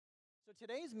So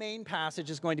today's main passage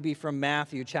is going to be from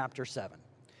Matthew chapter 7,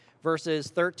 verses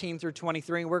 13 through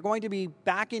 23. And we're going to be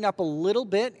backing up a little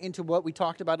bit into what we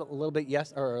talked about a little bit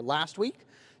last week,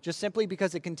 just simply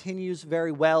because it continues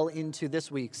very well into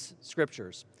this week's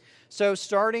scriptures. So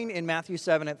starting in Matthew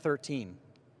 7 at 13,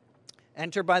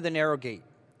 enter by the narrow gate,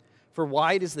 for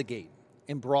wide is the gate,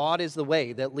 and broad is the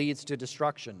way that leads to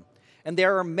destruction, and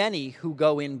there are many who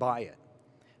go in by it.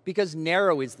 Because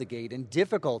narrow is the gate, and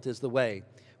difficult is the way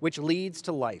which leads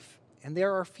to life, and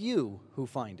there are few who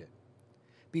find it.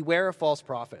 Beware of false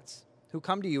prophets, who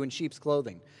come to you in sheep's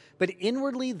clothing, but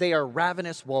inwardly they are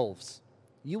ravenous wolves.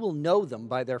 You will know them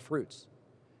by their fruits.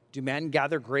 Do men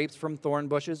gather grapes from thorn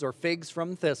bushes or figs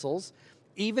from thistles?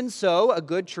 Even so, a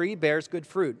good tree bears good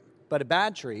fruit, but a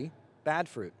bad tree, bad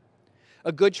fruit.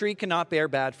 A good tree cannot bear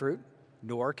bad fruit,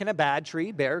 nor can a bad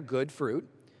tree bear good fruit.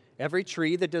 Every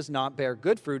tree that does not bear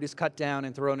good fruit is cut down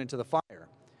and thrown into the fire.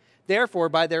 Therefore,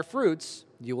 by their fruits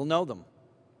you will know them.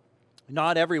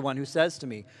 Not everyone who says to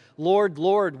me, Lord,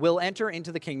 Lord, will enter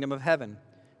into the kingdom of heaven,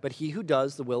 but he who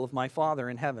does the will of my Father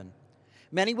in heaven.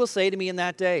 Many will say to me in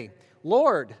that day,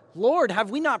 Lord, Lord,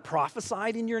 have we not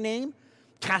prophesied in your name,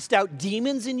 cast out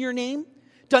demons in your name,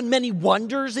 done many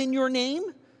wonders in your name?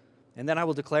 And then I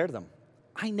will declare to them,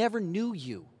 I never knew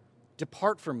you.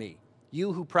 Depart from me,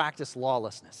 you who practice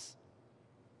lawlessness.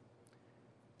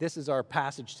 This is our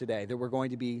passage today that we're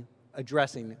going to be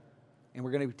addressing, and we're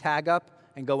going to tag up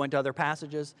and go into other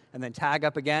passages, and then tag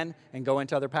up again and go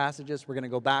into other passages. We're going to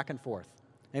go back and forth.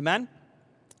 Amen?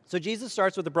 So Jesus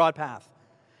starts with the broad path.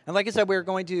 And like I said, we're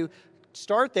going to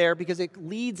start there because it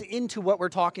leads into what we're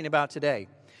talking about today.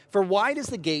 For wide is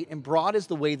the gate and broad is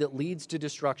the way that leads to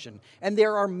destruction, and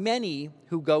there are many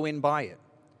who go in by it.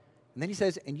 And then he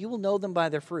says, and you will know them by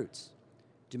their fruits.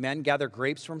 Do men gather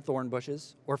grapes from thorn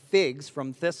bushes or figs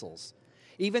from thistles?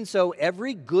 Even so,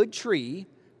 every good tree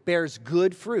bears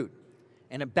good fruit,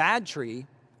 and a bad tree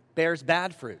bears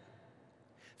bad fruit.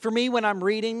 For me, when I'm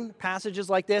reading passages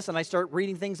like this and I start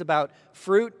reading things about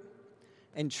fruit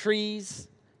and trees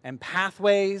and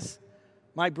pathways,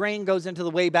 my brain goes into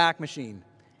the Wayback Machine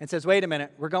and says, wait a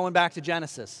minute, we're going back to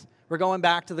Genesis. We're going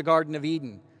back to the Garden of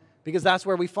Eden, because that's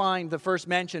where we find the first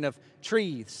mention of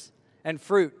trees and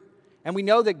fruit. And we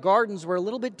know that gardens were a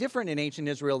little bit different in ancient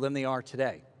Israel than they are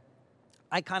today.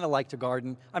 I kind of like to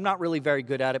garden. I'm not really very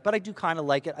good at it, but I do kind of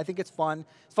like it. I think it's fun.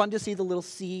 It's fun to see the little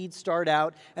seeds start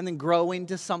out and then grow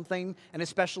into something, and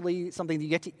especially something that you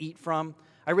get to eat from.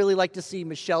 I really like to see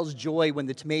Michelle's joy when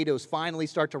the tomatoes finally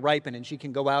start to ripen and she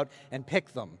can go out and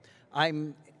pick them.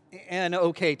 I'm an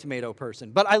okay tomato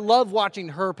person, but I love watching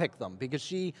her pick them because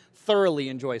she thoroughly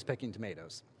enjoys picking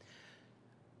tomatoes.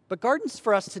 But gardens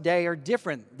for us today are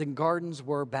different than gardens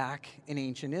were back in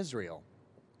ancient Israel.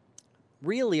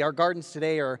 Really, our gardens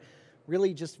today are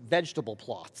really just vegetable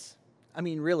plots. I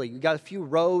mean, really, you got a few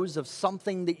rows of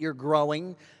something that you're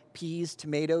growing, peas,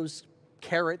 tomatoes,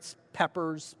 carrots,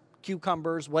 peppers,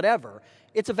 cucumbers, whatever.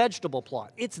 It's a vegetable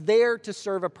plot. It's there to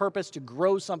serve a purpose, to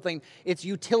grow something. It's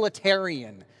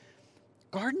utilitarian.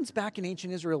 Gardens back in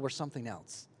ancient Israel were something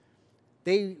else.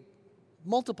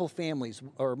 Multiple families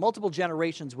or multiple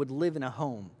generations would live in a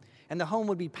home, and the home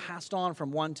would be passed on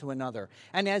from one to another.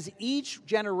 And as each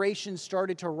generation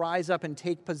started to rise up and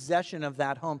take possession of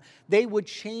that home, they would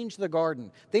change the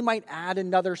garden. They might add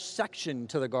another section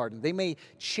to the garden. They may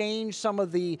change some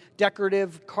of the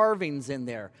decorative carvings in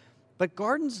there. But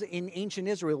gardens in ancient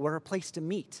Israel were a place to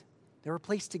meet. They were a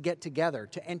place to get together,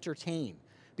 to entertain,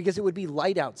 because it would be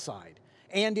light outside.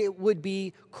 And it would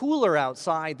be cooler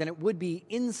outside than it would be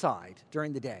inside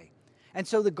during the day. And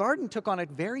so the garden took on a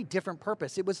very different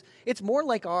purpose. It's more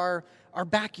like our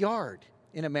backyard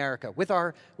in America with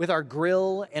our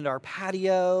grill and our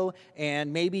patio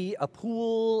and maybe a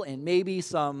pool and maybe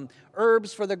some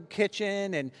herbs for the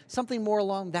kitchen and something more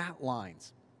along that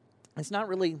lines. It's not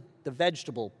really the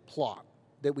vegetable plot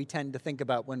that we tend to think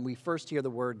about when we first hear the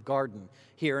word garden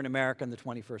here in America in the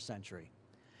 21st century.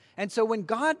 And so when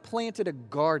God planted a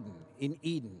garden in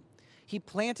Eden, he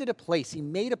planted a place. He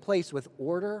made a place with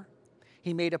order.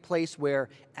 He made a place where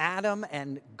Adam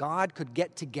and God could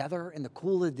get together in the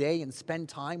cool of the day and spend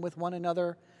time with one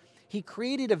another. He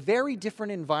created a very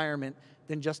different environment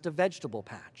than just a vegetable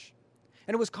patch.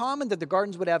 And it was common that the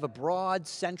gardens would have a broad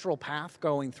central path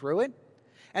going through it,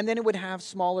 and then it would have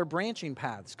smaller branching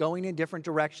paths going in different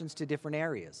directions to different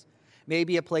areas.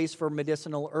 Maybe a place for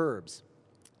medicinal herbs.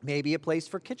 Maybe a place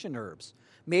for kitchen herbs.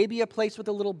 Maybe a place with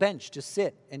a little bench to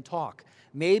sit and talk.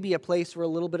 Maybe a place for a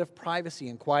little bit of privacy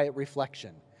and quiet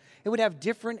reflection. It would have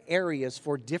different areas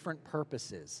for different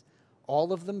purposes,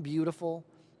 all of them beautiful,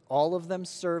 all of them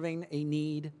serving a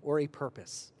need or a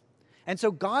purpose. And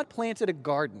so God planted a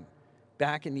garden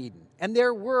back in Eden. And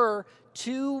there were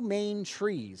two main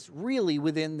trees really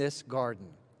within this garden.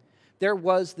 There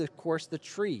was, of course, the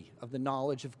tree of the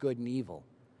knowledge of good and evil.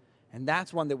 And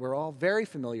that's one that we're all very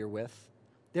familiar with.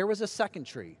 There was a second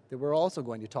tree that we're also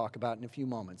going to talk about in a few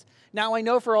moments. Now, I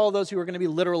know for all those who are going to be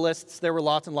literalists, there were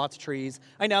lots and lots of trees.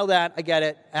 I know that. I get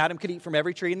it. Adam could eat from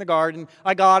every tree in the garden.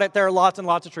 I got it. There are lots and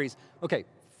lots of trees. Okay,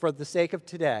 for the sake of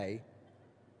today,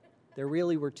 there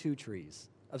really were two trees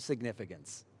of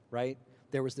significance, right?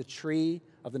 There was the tree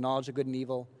of the knowledge of good and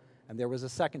evil, and there was a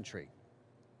second tree.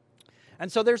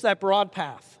 And so there's that broad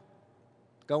path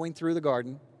going through the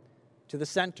garden to the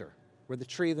center where the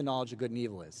tree of the knowledge of good and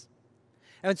evil is.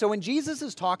 And so when Jesus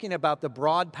is talking about the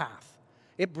broad path,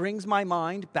 it brings my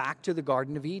mind back to the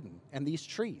Garden of Eden and these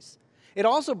trees. It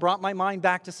also brought my mind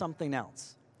back to something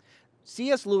else.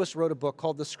 C.S. Lewis wrote a book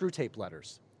called The Screwtape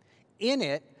Letters. In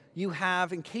it, you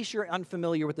have, in case you're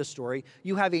unfamiliar with the story,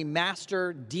 you have a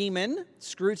master demon,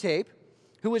 Screwtape,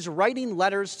 who is writing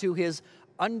letters to his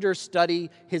understudy,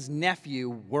 his nephew,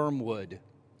 Wormwood.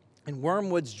 And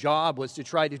Wormwood's job was to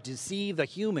try to deceive a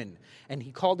human, and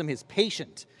he called him his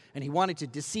patient, and he wanted to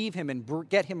deceive him and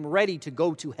get him ready to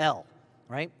go to hell,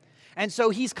 right? And so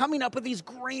he's coming up with these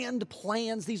grand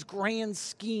plans, these grand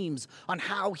schemes on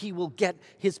how he will get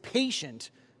his patient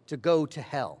to go to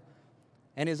hell.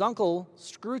 And his uncle,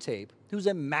 Screwtape, who's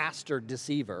a master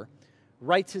deceiver,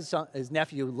 writes his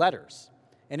nephew letters.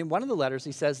 And in one of the letters,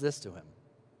 he says this to him.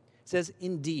 He says,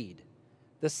 "Indeed,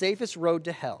 the safest road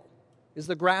to hell is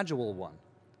the gradual one,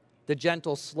 the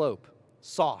gentle slope,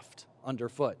 soft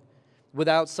underfoot,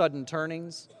 without sudden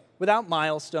turnings, without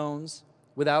milestones,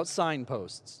 without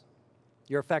signposts.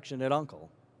 Your affectionate uncle,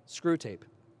 Screwtape."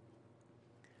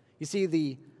 You see,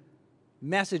 the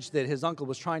message that his uncle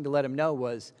was trying to let him know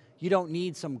was, you don't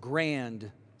need some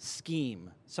grand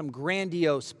scheme, some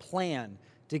grandiose plan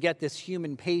to get this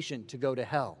human patient to go to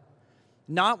hell.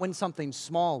 Not when something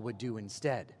small would do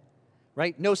instead,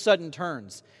 right? No sudden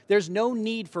turns. There's no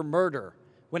need for murder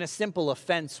when a simple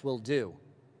offense will do.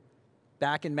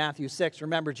 Back in Matthew 6,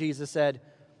 remember Jesus said,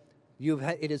 you've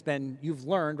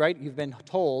learned, right? You've been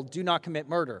told, do not commit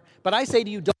murder. But I say to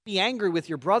you, don't be angry with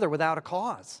your brother without a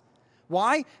cause.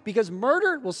 Why? Because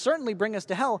murder will certainly bring us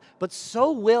to hell, but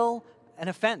so will an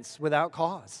offense without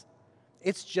cause.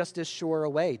 It's just as sure a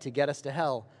way to get us to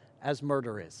hell as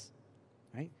murder is,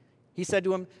 right? He said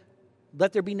to him,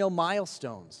 let there be no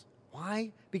milestones.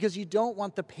 Why? Because you don't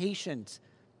want the patient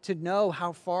to know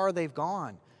how far they've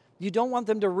gone. You don't want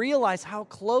them to realize how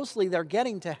closely they're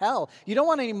getting to hell. You don't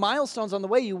want any milestones on the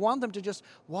way. You want them to just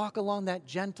walk along that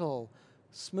gentle,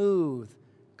 smooth,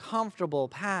 comfortable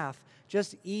path,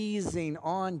 just easing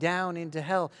on down into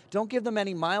hell. Don't give them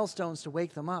any milestones to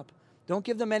wake them up. Don't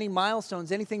give them any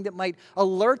milestones, anything that might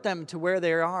alert them to where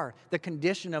they are, the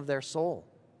condition of their soul.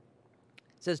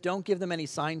 It says, don't give them any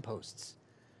signposts.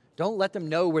 Don't let them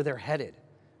know where they're headed.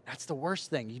 That's the worst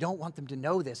thing. You don't want them to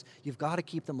know this. You've got to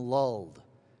keep them lulled,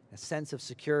 a sense of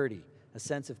security, a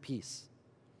sense of peace.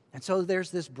 And so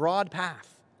there's this broad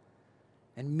path,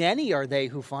 and many are they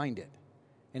who find it,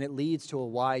 and it leads to a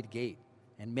wide gate,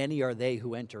 and many are they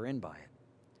who enter in by it.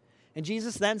 And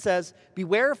Jesus then says,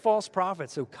 beware of false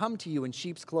prophets who come to you in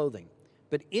sheep's clothing,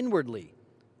 but inwardly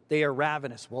they are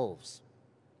ravenous wolves.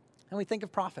 And we think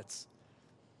of prophets.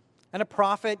 And a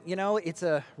prophet, it's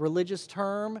a religious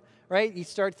term, right? You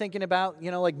start thinking about,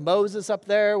 like Moses up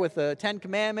there with the Ten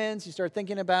Commandments. You start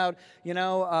thinking about,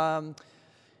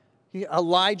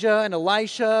 Elijah and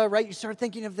Elisha, right? You start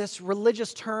thinking of this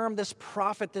religious term, this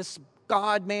prophet, this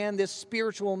God man, this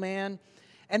spiritual man.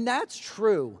 And that's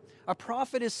true. A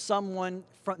prophet is someone,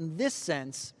 from this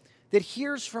sense, that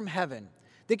hears from heaven,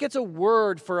 that gets a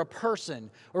word for a person,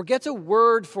 or gets a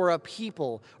word for a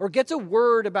people, or gets a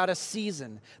word about a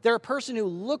season. They're a person who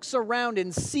looks around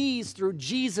and sees through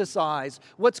Jesus' eyes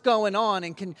what's going on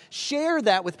and can share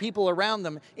that with people around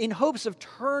them in hopes of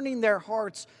turning their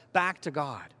hearts back to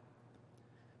God.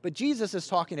 But Jesus is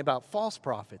talking about false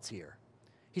prophets here.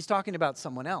 He's talking about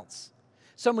someone else.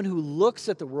 Someone who looks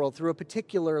at the world through a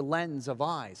particular lens of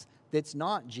eyes that's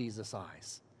not Jesus'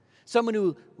 eyes. Someone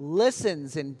who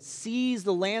listens and sees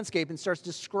the landscape and starts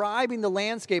describing the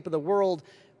landscape of the world,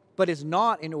 but is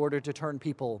not in order to turn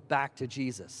people back to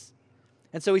Jesus.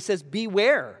 And so he says,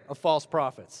 beware of false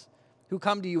prophets who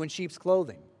come to you in sheep's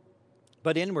clothing,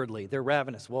 but inwardly they're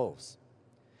ravenous wolves.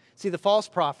 See, the false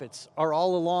prophets are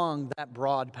all along that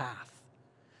broad path.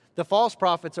 The false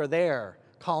prophets are there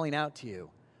calling out to you,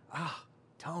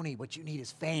 Tony, what you need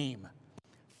is fame.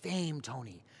 Fame,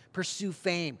 Tony. pursue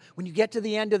fame. When you get to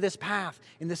the end of this path,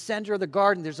 in the center of the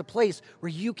garden, there's a place where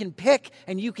you can pick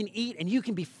and you can eat and you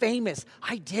can be famous.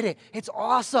 I did it. It's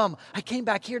awesome. I came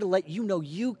back here to let you know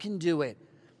you can do it,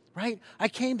 right? I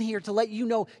came here to let you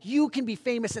know you can be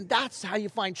famous, and that's how you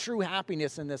find true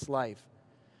happiness in this life,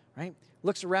 right?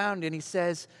 Looks around and he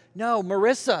says, no,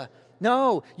 Marissa,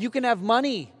 no, you can have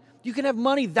money. You can have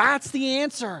money. That's the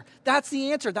answer. That's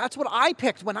the answer. That's what I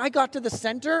picked. When I got to the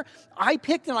center, I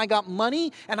picked and I got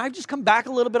money, and I've just come back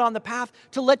a little bit on the path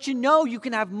to let you know you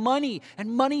can have money, and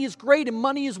money is great, and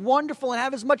money is wonderful, and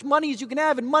have as much money as you can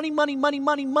have, and money, money, money,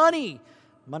 money, money.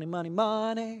 Money, money,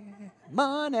 money,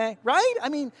 money, right? I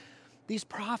mean, these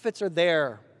prophets are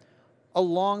there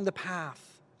along the path.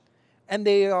 And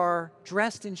they are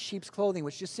dressed in sheep's clothing,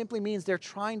 which just simply means they're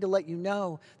trying to let you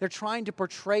know, they're trying to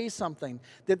portray something,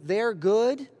 that they're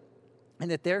good and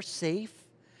that they're safe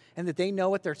and that they know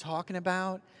what they're talking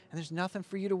about, and there's nothing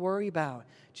for you to worry about.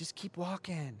 Just keep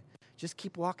walking. Just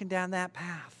keep walking down that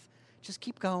path. Just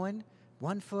keep going,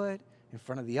 one foot in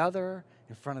front of the other,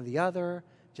 in front of the other,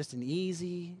 just an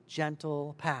easy,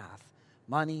 gentle path.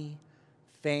 Money,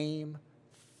 fame,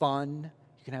 fun.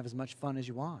 You can have as much fun as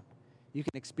you want. You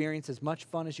can experience as much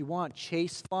fun as you want.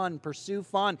 Chase fun. Pursue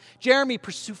fun. Jeremy,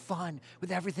 pursue fun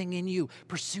with everything in you.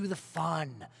 Pursue the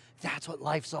fun. That's what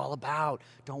life's all about.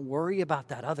 Don't worry about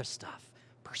that other stuff.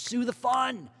 Pursue the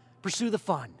fun. Pursue the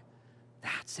fun.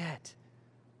 That's it.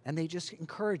 And they just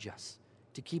encourage us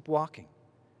to keep walking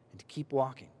and to keep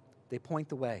walking. They point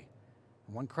the way.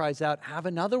 And one cries out, have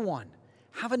another one.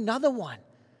 Have another one.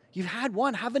 You've had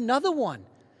one. Have another one.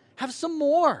 Have some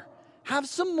more. Have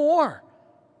some more.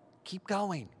 Keep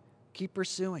going. Keep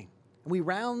pursuing. And we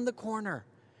round the corner.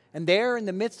 And there in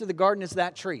the midst of the garden is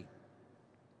that tree.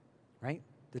 Right?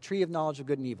 The tree of knowledge of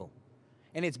good and evil.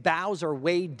 And its boughs are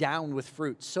weighed down with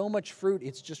fruit. So much fruit,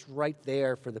 it's just right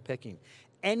there for the picking.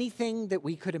 Anything that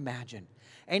we could imagine.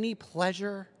 Any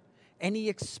pleasure, any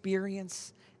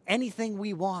experience, anything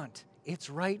we want, it's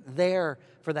right there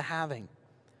for the having.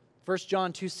 1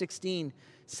 John 2:16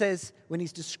 says, when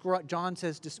he's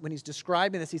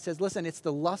describing this, he says, listen, it's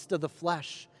the lust of the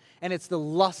flesh, and it's the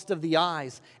lust of the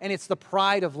eyes, and it's the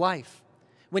pride of life.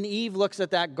 When Eve looks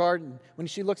at that garden, when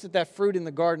she looks at that fruit in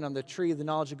the garden on the tree of the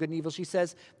knowledge of good and evil, she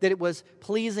says that it was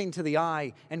pleasing to the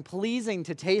eye and pleasing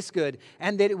to taste good,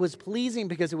 and that it was pleasing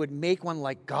because it would make one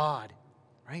like God,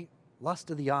 right? Lust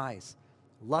of the eyes,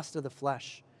 lust of the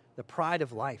flesh, the pride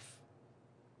of life.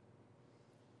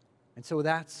 And so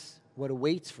that's what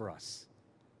awaits for us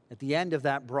at the end of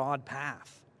that broad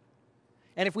path.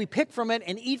 And if we pick from it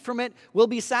and eat from it, we'll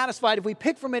be satisfied. If we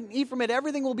pick from it and eat from it,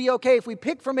 everything will be okay. If we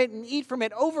pick from it and eat from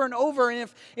it over and over, and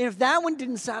if that one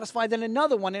didn't satisfy, then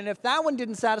another one. And if that one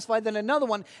didn't satisfy, then another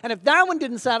one. And if that one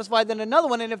didn't satisfy, then another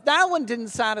one. And if that one didn't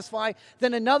satisfy,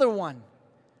 then another one.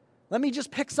 Let me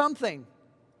just pick something.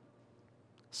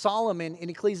 Solomon in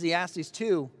Ecclesiastes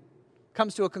 2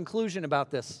 comes to a conclusion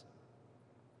about this.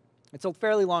 It's a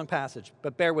fairly long passage,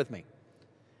 but bear with me.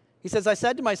 He says, I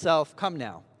said to myself, come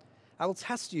now, I will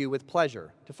test you with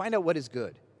pleasure to find out what is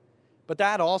good. But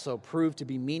that also proved to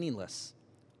be meaningless.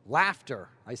 Laughter,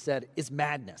 I said, is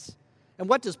madness. And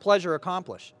what does pleasure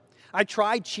accomplish? I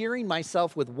tried cheering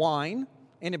myself with wine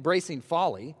and embracing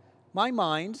folly, my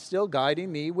mind still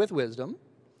guiding me with wisdom.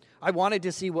 I wanted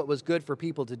to see what was good for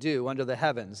people to do under the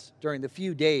heavens during the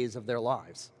few days of their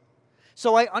lives.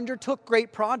 So I undertook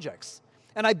great projects.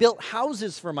 And I built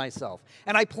houses for myself,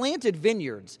 and I planted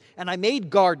vineyards, and I made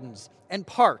gardens and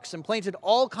parks, and planted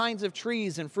all kinds of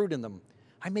trees and fruit in them.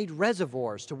 I made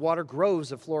reservoirs to water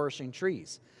groves of flourishing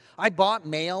trees. I bought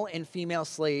male and female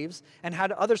slaves, and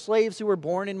had other slaves who were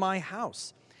born in my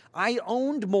house. I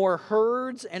owned more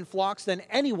herds and flocks than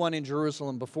anyone in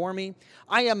Jerusalem before me.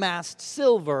 I amassed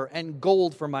silver and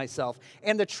gold for myself,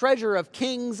 and the treasure of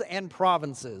kings and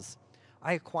provinces.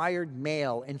 I acquired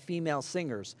male and female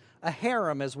singers, a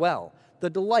harem as well, the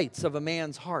delights of a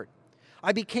man's heart.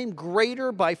 I became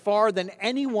greater by far than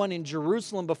anyone in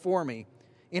Jerusalem before me.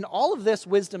 In all of this,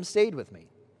 wisdom stayed with me.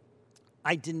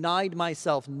 I denied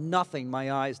myself nothing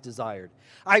my eyes desired.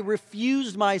 I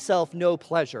refused myself no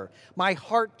pleasure. My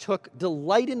heart took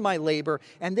delight in my labor,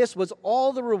 and this was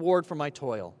all the reward for my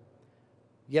toil.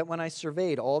 Yet when I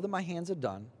surveyed all that my hands had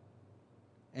done,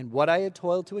 and what I had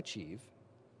toiled to achieve,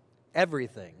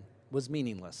 everything was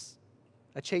meaningless,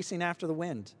 a chasing after the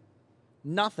wind.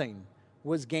 Nothing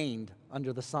was gained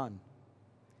under the sun.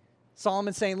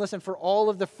 Solomon's saying, listen, for all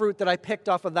of the fruit that I picked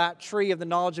off of that tree of the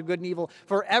knowledge of good and evil,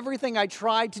 for everything I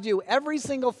tried to do, every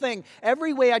single thing,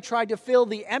 every way I tried to fill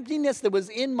the emptiness that was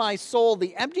in my soul,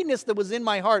 the emptiness that was in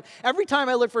my heart, every time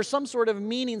I looked for some sort of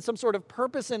meaning, some sort of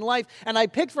purpose in life, and I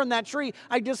picked from that tree,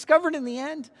 I discovered in the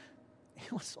end,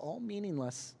 it was all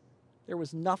meaningless. There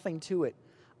was nothing to it.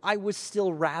 I was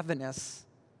still ravenous.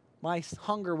 My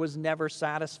hunger was never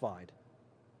satisfied.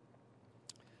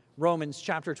 Romans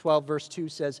chapter 12, verse 2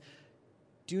 says,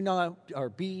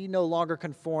 be no longer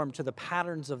conformed to the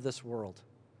patterns of this world,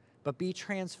 but be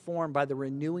transformed by the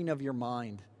renewing of your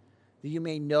mind, that you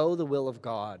may know the will of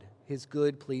God, his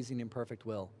good, pleasing, and perfect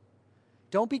will.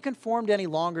 Don't be conformed any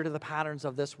longer to the patterns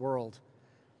of this world,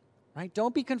 right?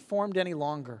 Don't be conformed any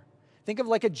longer. Think of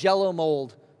like a Jell-O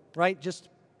mold, right? Just,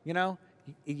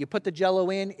 you put the Jell-O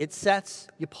in, it sets,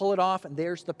 you pull it off, and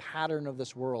there's the pattern of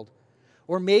this world.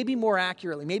 Or maybe more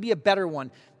accurately, maybe a better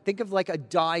one, think of like a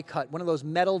die cut, one of those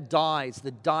metal dies,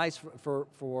 the dies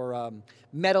for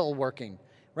metal working,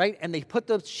 right? And they put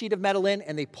the sheet of metal in,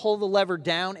 and they pull the lever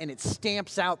down, and it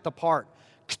stamps out the part.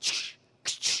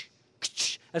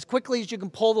 As quickly as you can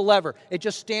pull the lever, it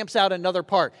just stamps out another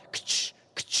part.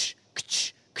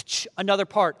 Another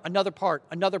part, another part,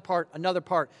 another part, another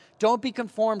part. Don't be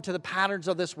conformed to the patterns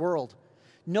of this world.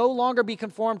 No longer be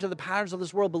conformed to the patterns of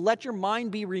this world, but let your mind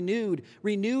be renewed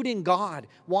in God.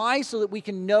 Why? So that we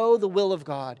can know the will of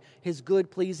God, his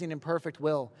good, pleasing, and perfect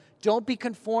will. Don't be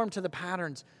conformed to the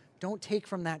patterns. Don't take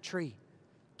from that tree.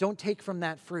 Don't take from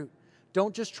that fruit.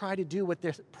 Don't just try to do what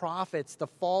the prophets, the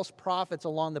false prophets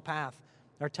along the path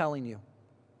are telling you.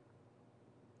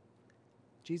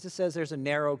 Jesus says there's a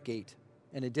narrow gate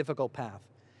and a difficult path.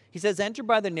 He says, enter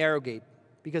by the narrow gate,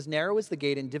 because narrow is the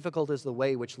gate and difficult is the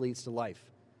way which leads to life.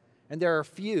 And there are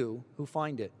few who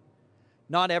find it.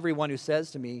 Not everyone who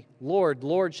says to me, Lord,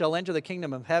 Lord, shall enter the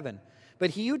kingdom of heaven, but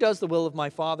he who does the will of my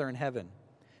Father in heaven.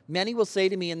 Many will say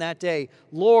to me in that day,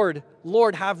 Lord,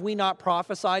 Lord, have we not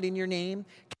prophesied in your name,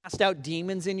 cast out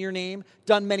demons in your name,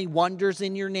 done many wonders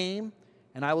in your name?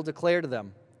 And I will declare to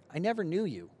them, I never knew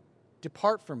you.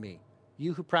 Depart from me,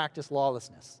 you who practice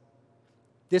lawlessness.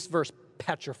 This verse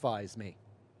petrifies me.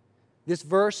 This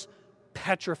verse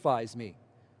petrifies me.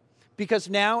 Because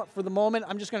now, for the moment,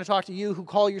 I'm just going to talk to you who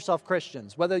call yourself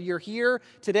Christians. Whether you're here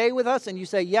today with us and you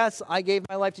say, yes, I gave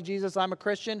my life to Jesus, I'm a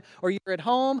Christian, or you're at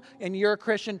home and you're a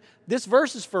Christian, this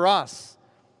verse is for us.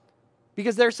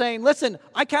 Because they're saying, listen,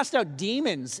 I cast out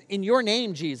demons in your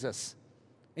name, Jesus.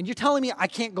 And you're telling me I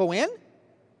can't go in?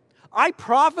 I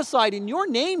prophesied in your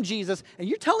name, Jesus, and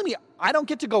you're telling me I don't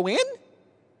get to go in?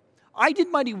 I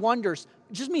did mighty wonders.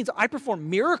 It just means I performed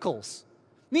miracles.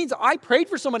 It means I prayed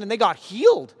for someone and they got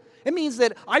healed. It means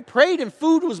that I prayed and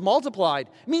food was multiplied.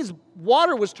 It means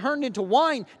water was turned into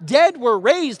wine. Dead were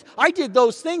raised. I did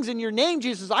those things in your name,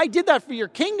 Jesus. I did that for your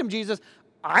kingdom, Jesus.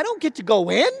 I don't get to go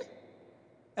in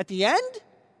at the end?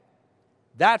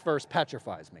 That verse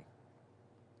petrifies me.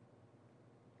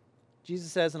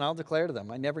 Jesus says, and I'll declare to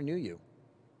them, I never knew you.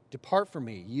 Depart from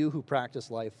me, you who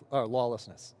practice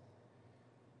lawlessness.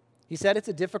 He said it's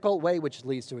a difficult way which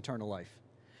leads to eternal life.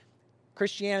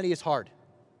 Christianity is hard.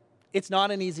 It's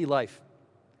not an easy life.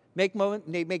 Make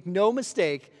no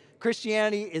mistake,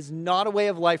 Christianity is not a way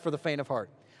of life for the faint of heart.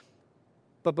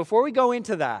 But before we go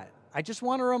into that, I just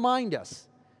want to remind us,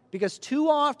 because too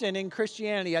often in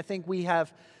Christianity, I think we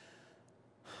have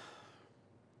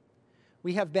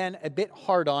been a bit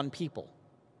hard on people.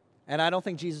 And I don't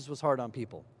think Jesus was hard on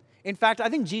people. In fact, I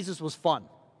think Jesus was fun.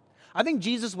 I think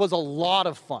Jesus was a lot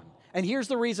of fun. And here's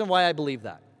the reason why I believe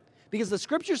that. Because the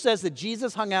scripture says that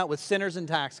Jesus hung out with sinners and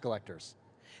tax collectors.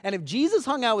 And if Jesus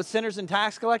hung out with sinners and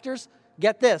tax collectors,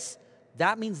 get this,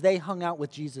 that means they hung out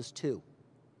with Jesus too.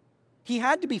 He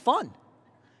had to be fun.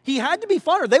 He had to be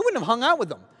fun or they wouldn't have hung out with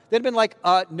them. They'd have been like,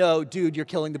 no, dude, you're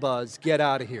killing the buzz. Get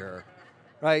out of here.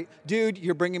 Right? Dude,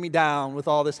 you're bringing me down with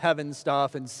all this heaven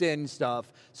stuff and sin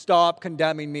stuff. Stop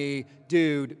condemning me.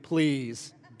 Dude,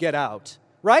 please, get out.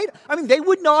 Right? I mean, they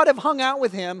would not have hung out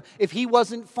with him if he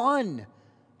wasn't fun.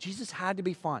 Jesus had to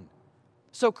be fun.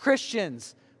 So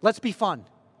Christians, let's be fun.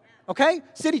 Okay?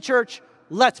 City Church,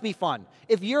 let's be fun.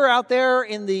 If you're out there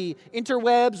in the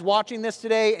interwebs watching this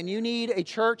today and you need a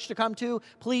church to come to,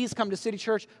 please come to City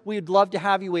Church. We'd love to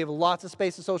have you. We have lots of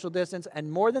space to social distance.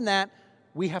 And more than that,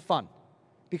 we have fun.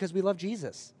 Because we love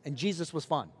Jesus, and Jesus was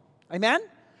fun. Amen?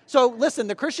 So listen,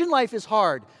 the Christian life is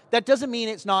hard. That doesn't mean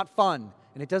it's not fun,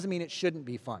 and it doesn't mean it shouldn't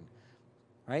be fun.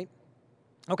 Right?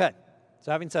 Okay,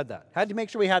 so having said that, had to make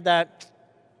sure we had that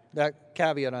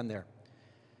caveat on there.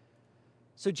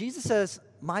 So Jesus says,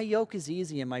 my yoke is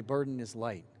easy and my burden is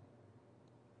light.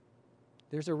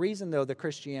 There's a reason, though, that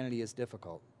Christianity is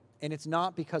difficult. And it's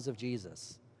not because of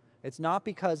Jesus. It's not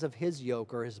because of his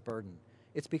yoke or his burden.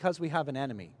 It's because we have an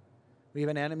enemy. We have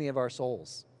an enemy of our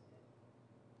souls.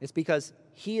 It's because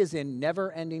he is in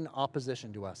never-ending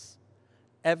opposition to us.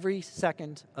 Every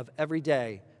second of every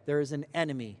day, there is an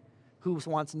enemy who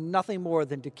wants nothing more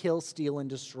than to kill, steal, and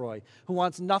destroy, who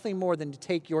wants nothing more than to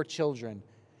take your children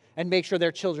and make sure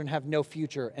their children have no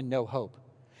future and no hope.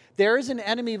 There is an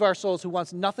enemy of our souls who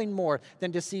wants nothing more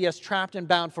than to see us trapped and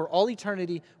bound for all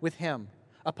eternity with him,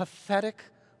 a pathetic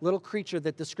little creature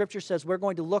that the scripture says we're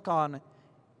going to look on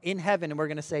in heaven and we're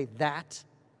going to say, that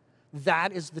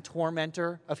is the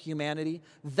tormentor of humanity.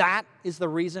 That is the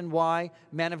reason why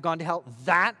men have gone to hell.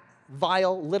 That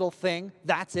vile little thing,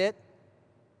 that's it.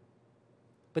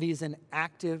 But he's an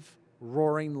active,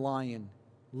 roaring lion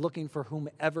looking for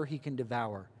whomever he can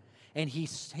devour. And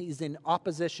he's in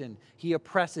opposition. He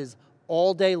oppresses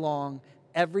all day long,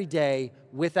 every day,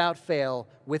 without fail,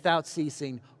 without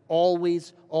ceasing,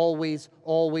 always, always,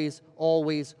 always,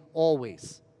 always,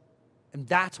 always. And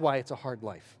that's why it's a hard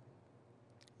life.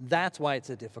 That's why it's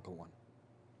a difficult one.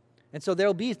 And so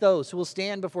there'll be those who will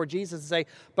stand before Jesus and say,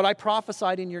 but I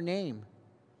prophesied in your name.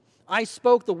 I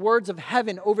spoke the words of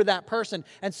heaven over that person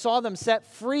and saw them set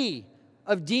free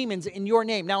of demons in your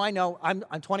name. Now I know, I'm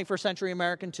 21st century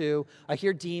American too. I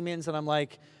hear demons and I'm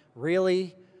like,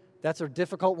 really? That's a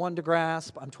difficult one to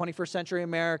grasp. I'm 21st century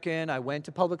American. I went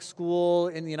to public school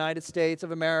in the United States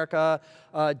of America.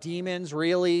 Demons,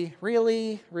 really?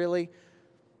 Really? Really?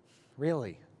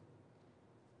 Really?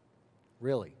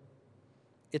 Really?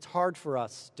 It's hard for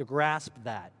us to grasp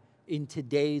that in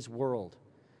today's world.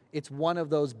 It's one of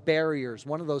those barriers,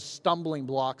 one of those stumbling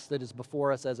blocks that is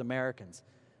before us as Americans.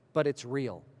 But it's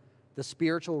real. The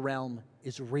spiritual realm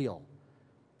is real.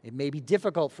 It may be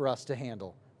difficult for us to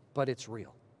handle, but it's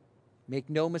real. Make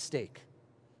no mistake,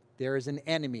 there is an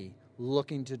enemy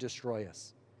looking to destroy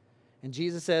us. And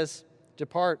Jesus says,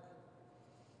 depart.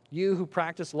 You who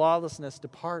practice lawlessness,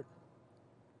 depart.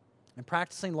 And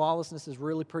practicing lawlessness is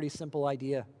really a pretty simple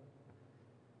idea.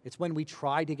 It's when we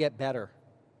try to get better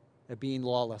at being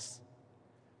lawless,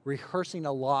 rehearsing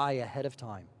a lie ahead of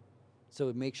time so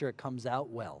we make sure it comes out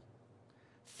well.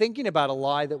 Thinking about a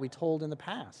lie that we told in the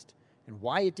past and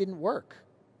why it didn't work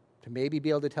to maybe be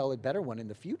able to tell a better one in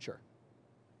the future.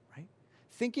 Right?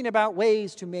 Thinking about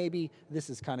ways to maybe, this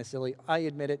is kind of silly, I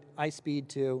admit it, I speed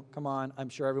too. Come on, I'm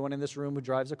sure everyone in this room who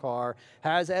drives a car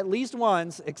has at least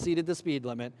once exceeded the speed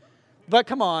limit. But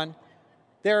come on,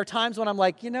 there are times when I'm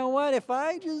like, you know what, if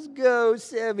I just go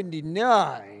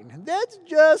 79, that's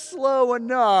just slow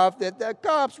enough that the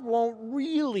cops won't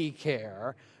really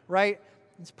care, right?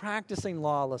 It's practicing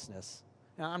lawlessness.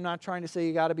 Now, I'm not trying to say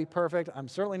you got to be perfect. I'm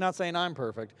certainly not saying I'm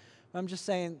perfect. I'm just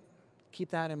saying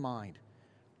keep that in mind.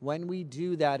 When we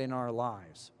do that in our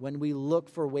lives, when we look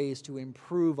for ways to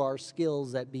improve our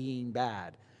skills at being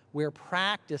bad, we're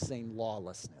practicing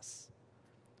lawlessness.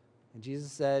 And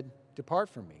Jesus said, depart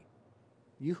from me.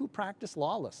 You who practice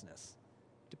lawlessness,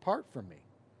 depart from me.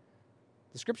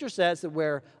 The scripture says that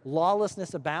where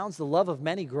lawlessness abounds, the love of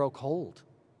many grow cold.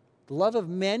 The love of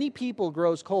many people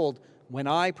grows cold when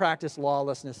I practice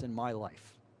lawlessness in my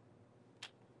life.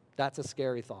 That's a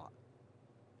scary thought.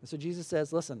 And so Jesus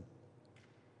says, listen,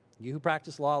 you who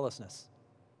practice lawlessness,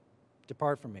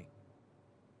 depart from me.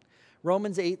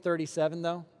 Romans 8:37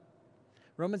 though,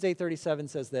 Romans 8:37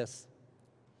 says this.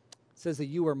 It says that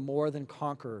you are more than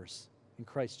conquerors in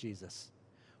Christ Jesus.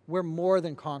 We're more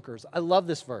than conquerors. I love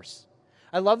this verse.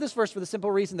 I love this verse for the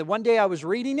simple reason that one day I was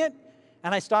reading it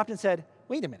and I stopped and said,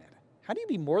 wait a minute, how do you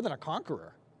be more than a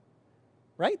conqueror?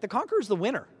 Right? The conqueror is the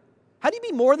winner. How do you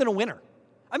be more than a winner?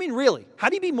 I mean, really, how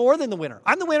do you be more than the winner?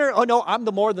 I'm the winner. Oh, no, I'm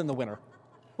the more than the winner.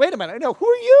 Wait a minute. No, who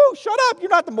are you? Shut up. You're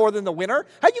not the more than the winner.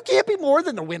 How you can't be more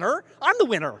than the winner? I'm the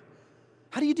winner.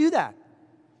 How do you do that?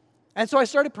 And so I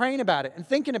started praying about it and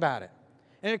thinking about it.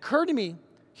 And it occurred to me,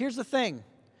 here's the thing.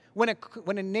 When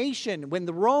a nation, when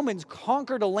the Romans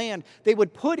conquered a land, they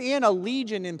would put in a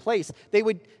legion in place. They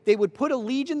would put a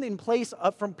legion in place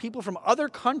from people from other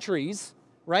countries,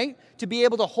 right, to be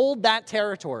able to hold that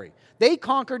territory. They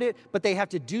conquered it, but they have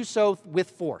to do so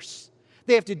with force.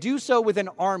 They have to do so with an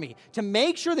army. To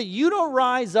make sure that you don't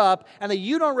rise up and that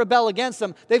you don't rebel against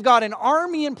them, they've got an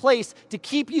army in place to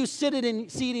keep you seated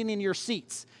in your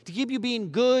seats, to keep you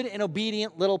being good and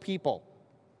obedient little people.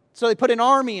 So they put an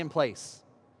army in place.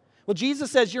 Well,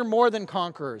 Jesus says you're more than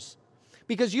conquerors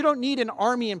because you don't need an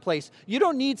army in place. You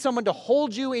don't need someone to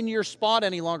hold you in your spot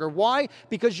any longer. Why?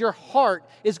 Because your heart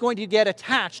is going to get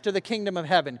attached to the kingdom of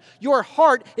heaven. Your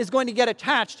heart is going to get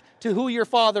attached to who your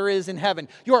Father is in heaven.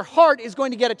 Your heart is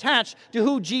going to get attached to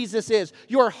who Jesus is.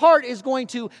 Your heart is going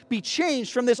to be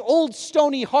changed from this old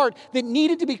stony heart that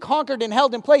needed to be conquered and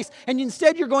held in place. And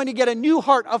instead you're going to get a new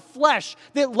heart of flesh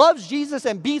that loves Jesus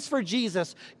and beats for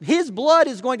Jesus. His blood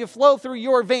is going to flow through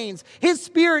your veins. His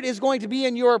Spirit is going to be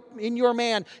in your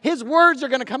man. His words are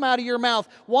going to come out of your mouth.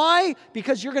 Why?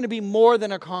 Because you're going to be more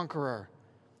than a conqueror.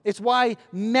 It's why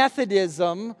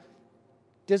Methodism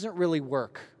doesn't really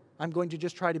work. I'm going to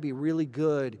just try to be really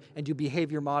good and do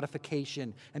behavior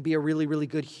modification and be a really, really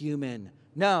good human.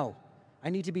 No, I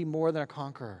need to be more than a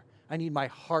conqueror. I need my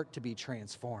heart to be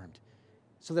transformed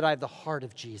so that I have the heart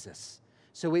of Jesus.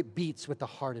 So it beats with the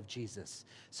heart of Jesus.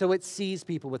 So it sees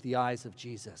people with the eyes of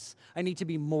Jesus. I need to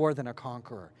be more than a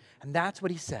conqueror. And that's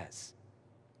what he says.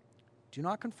 Do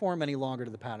not conform any longer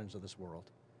to the patterns of this world,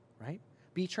 right?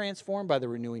 Be transformed by the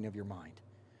renewing of your mind,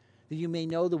 that you may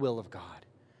know the will of God,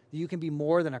 that you can be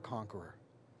more than a conqueror.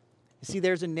 You see,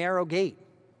 there's a narrow gate.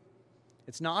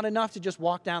 It's not enough to just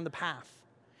walk down the path.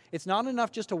 It's not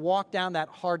enough just to walk down that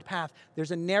hard path.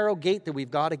 There's a narrow gate that we've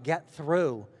got to get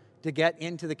through to get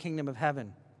into the kingdom of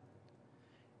heaven.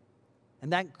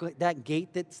 And that gate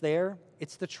that's there,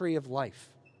 it's the tree of life.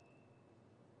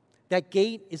 That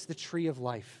gate is the tree of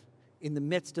life in the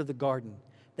midst of the garden.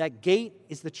 That gate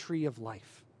is the tree of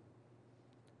life.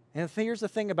 And here's the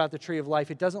thing about the tree of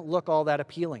life. It doesn't look all that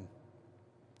appealing.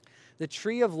 The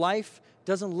tree of life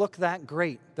doesn't look that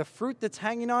great. The fruit that's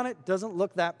hanging on it doesn't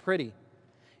look that pretty.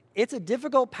 It's a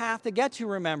difficult path to get to,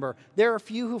 remember. There are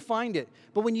few who find it.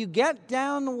 But when you get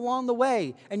down along the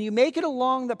way and you make it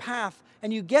along the path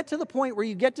and you get to the point where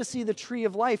you get to see the tree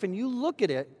of life and you look at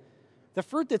it, the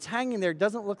fruit that's hanging there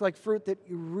doesn't look like fruit that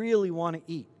you really want to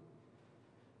eat.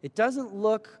 It doesn't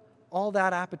look all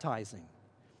that appetizing.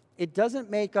 It doesn't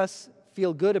make us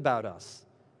feel good about us.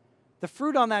 The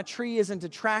fruit on that tree isn't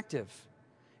attractive.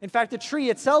 In fact, the tree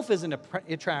itself isn't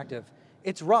attractive.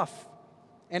 It's rough,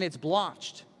 and it's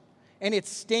blotched, and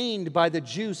it's stained by the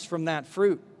juice from that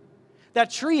fruit. That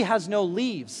tree has no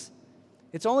leaves.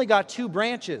 It's only got 2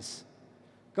 branches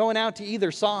going out to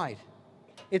either side.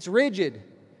 It's rigid,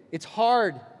 it's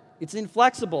hard, it's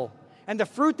inflexible, and the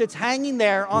fruit that's hanging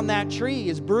there on that tree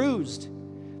is bruised.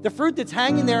 The fruit that's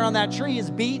hanging there on that tree is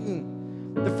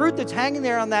beaten. The fruit that's hanging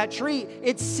there on that tree,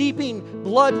 it's seeping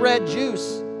blood-red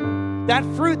juice. That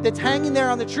fruit that's hanging there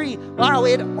on the tree, wow,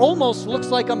 it almost looks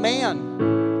like a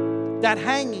man. That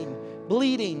hanging,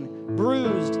 bleeding,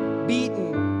 bruised,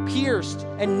 beaten, pierced,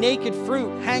 and naked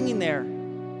fruit hanging there.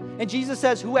 And Jesus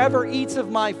says, whoever eats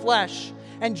of my flesh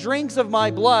and drinks of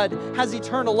my blood has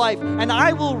eternal life, and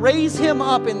I will raise him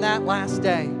up in that last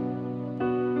day.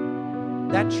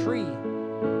 That tree,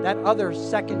 that other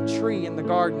second tree in the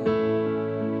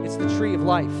garden, it's the tree of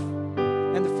life.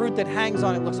 And the fruit that hangs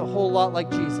on it looks a whole lot like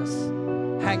Jesus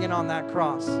hanging on that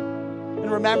cross.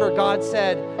 And remember, God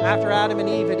said, after Adam and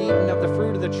Eve had eaten of the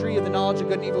fruit of the tree of the knowledge of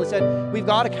good and evil, he said, we've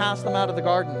got to cast them out of the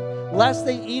garden. Lest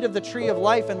they eat of the tree of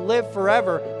life and live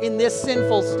forever in this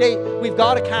sinful state, we've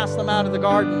got to cast them out of the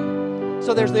garden.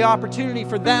 So there's the opportunity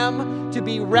for them to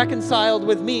be reconciled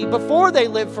with me before they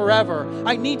live forever.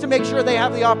 I need to make sure they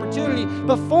have the opportunity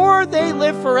before they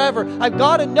live forever. I've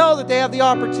got to know that they have the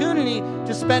opportunity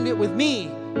to spend it with me.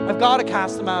 I've got to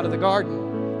cast them out of the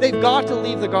garden. They've got to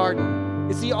leave the garden.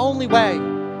 It's the only way,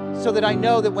 so that I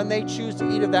know that when they choose to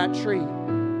eat of that tree,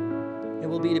 it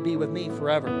will be to be with me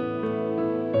forever.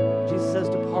 Jesus says,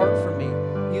 depart from me,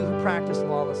 you who practice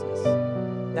lawlessness.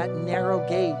 That narrow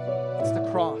gate, it's the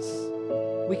cross.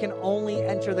 We can only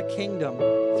enter the kingdom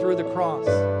through the cross.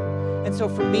 And so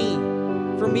for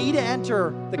me to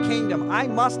enter the kingdom, I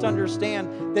must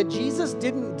understand that Jesus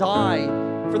didn't die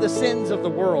for the sins of the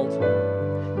world.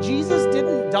 Jesus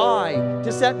didn't die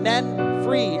to set men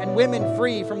free and women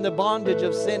free from the bondage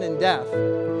of sin and death.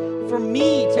 For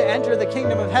me to enter the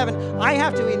kingdom of heaven, I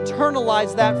have to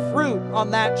internalize that fruit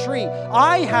on that tree.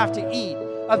 I have to eat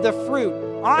of the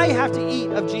fruit. I have to eat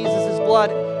of Jesus'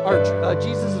 blood, or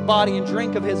Jesus' body, and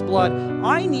drink of his blood.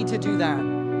 I need to do that.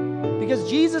 Because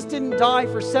Jesus didn't die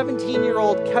for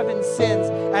 17-year-old Kevin's sins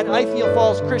at Ifield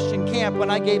Falls Christian Camp when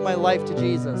I gave my life to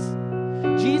Jesus.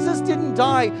 Jesus didn't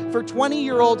die for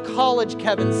 20-year-old college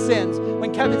Kevin's sins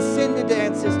when Kevin sinned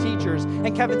against his teachers,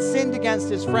 and Kevin sinned against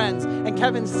his friends, and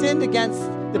Kevin sinned against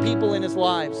the people in his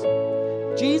lives.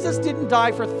 Jesus didn't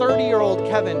die for 30-year-old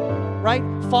Kevin, right?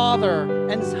 Father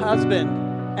and his husband,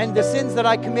 and the sins that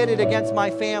I committed against my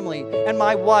family and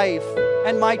my wife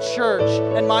and my church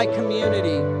and my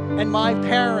community and my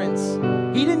parents.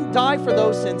 He didn't die for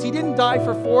those sins. He didn't die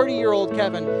for 40-year-old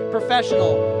Kevin.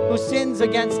 professional who sins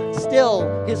against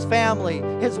still his family,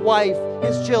 his wife,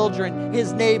 his children,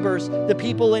 his neighbors, the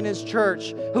people in his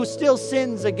church, who still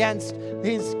sins against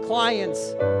his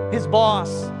clients, his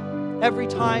boss, every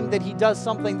time that he does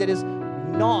something that is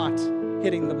not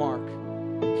hitting the mark.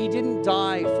 He didn't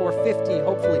die for 50,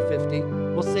 hopefully 50,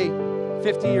 we'll see,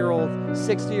 50-year-old,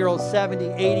 60-year-old, 70,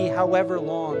 80, however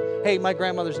long. Hey, my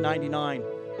grandmother's 99.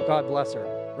 God bless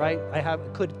her, right?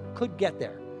 Could get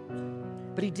there.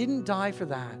 But he didn't die for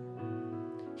that.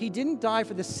 He didn't die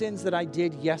for the sins that I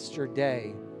did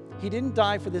yesterday. He didn't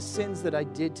die for the sins that I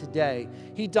did today.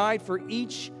 He died for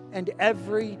each and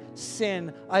every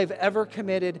sin I've ever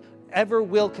committed, ever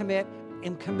will commit,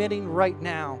 am committing right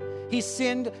now. He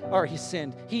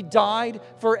died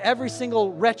for every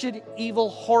single wretched, evil,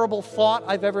 horrible thought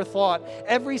I've ever thought,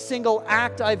 every single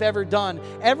act I've ever done,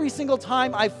 every single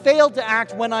time I failed to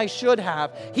act when I should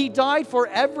have. He died for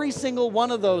every single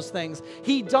one of those things.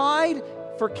 He died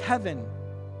for Kevin,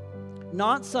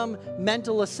 not some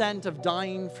mental assent of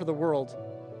dying for the world.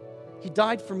 He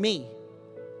died for me.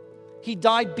 He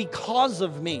died because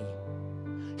of me.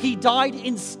 He died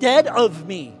instead of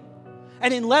me.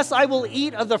 And unless I will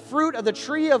eat of the fruit of the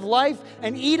tree of life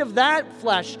and eat of that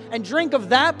flesh and drink of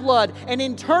that blood and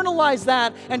internalize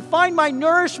that and find my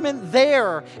nourishment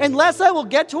there, unless I will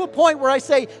get to a point where I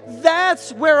say,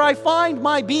 that's where I find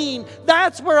my being,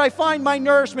 that's where I find my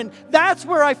nourishment, that's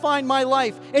where I find my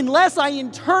life, unless I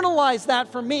internalize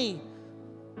that for me,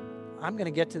 I'm going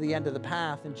to get to the end of the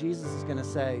path and Jesus is going to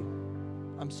say,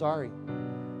 I'm sorry,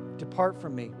 depart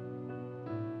from me.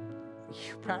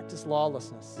 You practice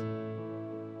lawlessness.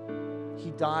 He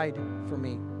died for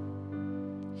me.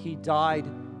 He died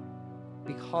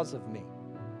because of me.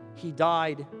 He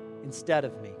died instead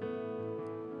of me.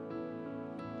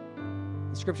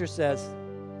 The scripture says,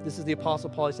 this is the Apostle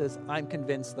Paul, he says, I'm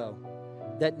convinced, though,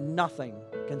 that nothing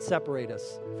can separate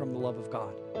us from the love of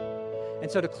God. And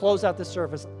so to close out this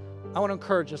service, I want to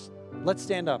encourage us, let's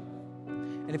stand up.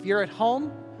 And if you're at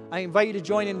home, I invite you to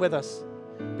join in with us,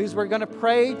 because we're going to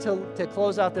pray to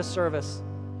close out this service.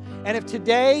 And if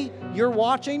today you're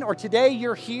watching or today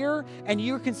you're here and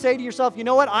you can say to yourself, you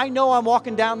know what, I know I'm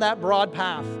walking down that broad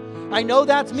path. I know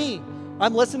that's me.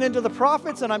 I'm listening to the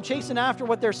prophets and I'm chasing after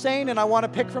what they're saying and I want to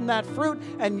pick from that fruit,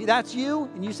 and that's you,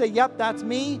 and you say, yep, that's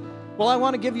me. Well, I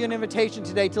want to give you an invitation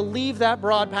today to leave that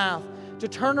broad path, to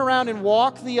turn around and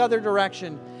walk the other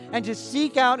direction, and to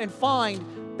seek out and find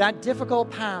that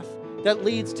difficult path that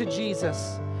leads to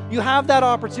Jesus. You have that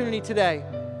opportunity today,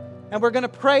 and we're going to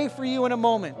pray for you in a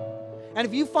moment. And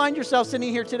if you find yourself sitting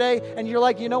here today and you're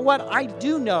like, you know what, I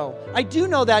do know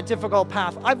that difficult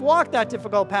path. I've walked that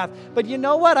difficult path. But you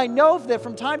know what, I know that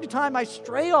from time to time I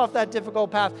stray off that difficult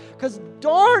path because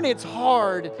darn, it's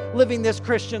hard living this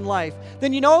Christian life.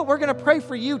 Then you know what, we're going to pray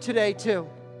for you today too.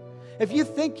 If you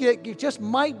think it just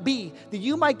might be that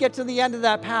you might get to the end of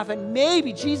that path and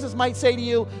maybe Jesus might say to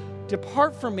you,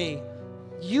 depart from me,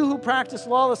 you who practice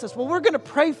lawlessness. Well, we're going to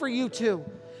pray for you too.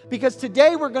 Because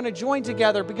today we're going to join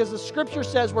together, because the scripture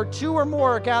says where two or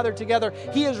more are gathered together,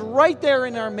 He is right there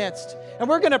in our midst. And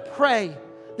we're going to pray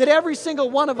that every single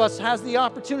one of us has the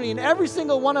opportunity and every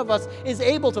single one of us is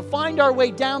able to find our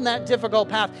way down that difficult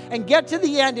path and get to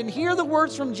the end and hear the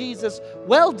words from Jesus,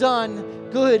 well done,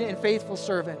 good and faithful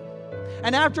servant.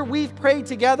 And after we've prayed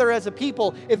together as a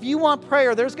people, if you want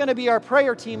prayer, there's going to be our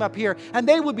prayer team up here, and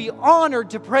they would be honored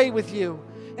to pray with you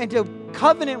and to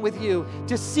covenant with you,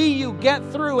 to see you get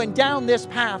through and down this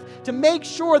path, to make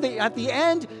sure that at the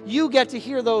end you get to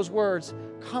hear those words,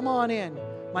 come on in,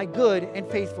 my good and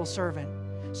faithful servant.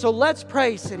 So let's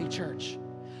pray, City Church.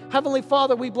 Heavenly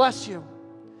Father, we bless you.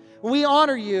 We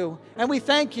honor you and we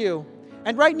thank you.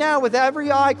 And right now, with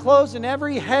every eye closed and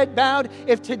every head bowed,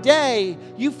 if today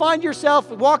you find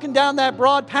yourself walking down that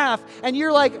broad path and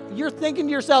you're thinking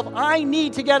to yourself, I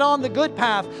need to get on the good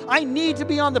path. I need to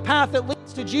be on the path that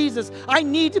leads to Jesus. I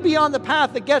need to be on the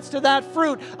path that gets to that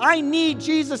fruit. I need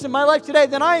Jesus in my life today.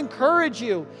 Then I encourage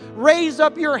you, raise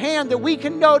up your hand that we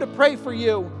can know to pray for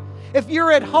you. If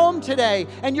you're at home today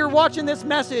and you're watching this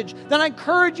message, then I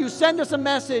encourage you, send us a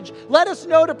message. Let us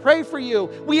know to pray for you.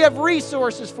 We have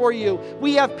resources for you.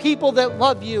 We have people that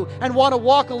love you and want to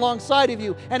walk alongside of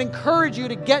you and encourage you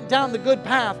to get down the good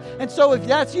path. And so if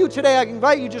that's you today, I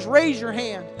invite you, just raise your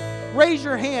hand. Raise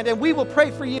your hand and we will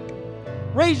pray for you.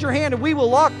 Raise your hand and we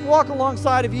will walk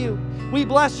alongside of you. We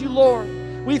bless you, Lord.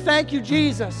 We thank you,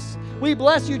 Jesus. We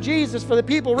bless you, Jesus, for the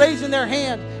people raising their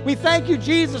hand. We thank you,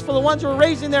 Jesus, for the ones who are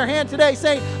raising their hand today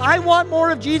saying, I want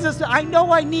more of Jesus. I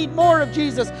know I need more of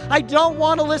Jesus. I don't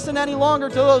want to listen any longer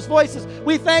to those voices.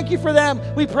 We thank you for them.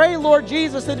 We pray, Lord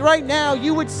Jesus, that right now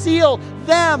you would seal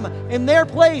them in their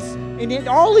place in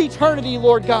all eternity,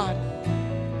 Lord God.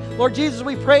 Lord Jesus,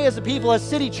 we pray as a people, as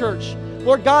City Church,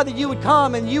 Lord God, that you would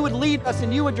come and you would lead us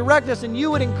and you would direct us and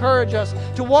you would encourage us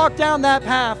to walk down that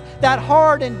path, that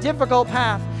hard and difficult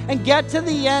path, and get to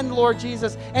the end, Lord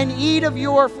Jesus, and eat of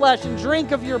your flesh and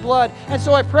drink of your blood. And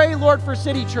so I pray, Lord, for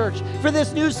City Church, for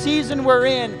this new season we're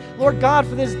in, Lord God,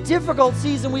 for this difficult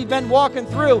season we've been walking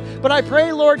through. But I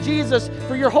pray, Lord Jesus,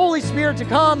 for your Holy Spirit to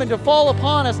come and to fall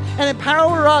upon us and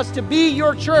empower us to be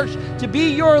your church, to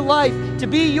be your life, to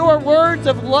be your words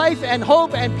of life and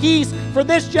hope and peace for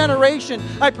this generation.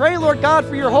 I pray, Lord God,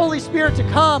 for your Holy Spirit to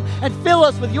come and fill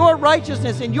us with your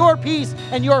righteousness and your peace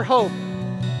and your hope.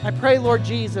 I pray, Lord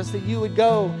Jesus, that you would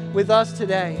go with us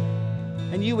today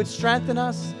and you would strengthen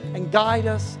us and guide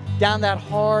us down that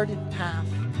hard path.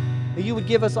 That you would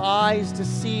give us eyes to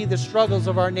see the struggles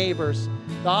of our neighbors,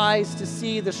 the eyes to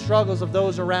see the struggles of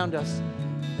those around us.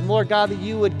 And Lord God, that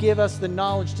you would give us the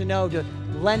knowledge to know to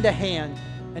lend a hand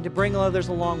and to bring others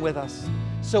along with us.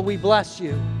 So we bless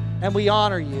you and we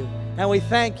honor you and we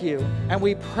thank you and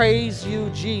we praise you,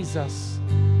 Jesus.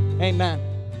 Amen.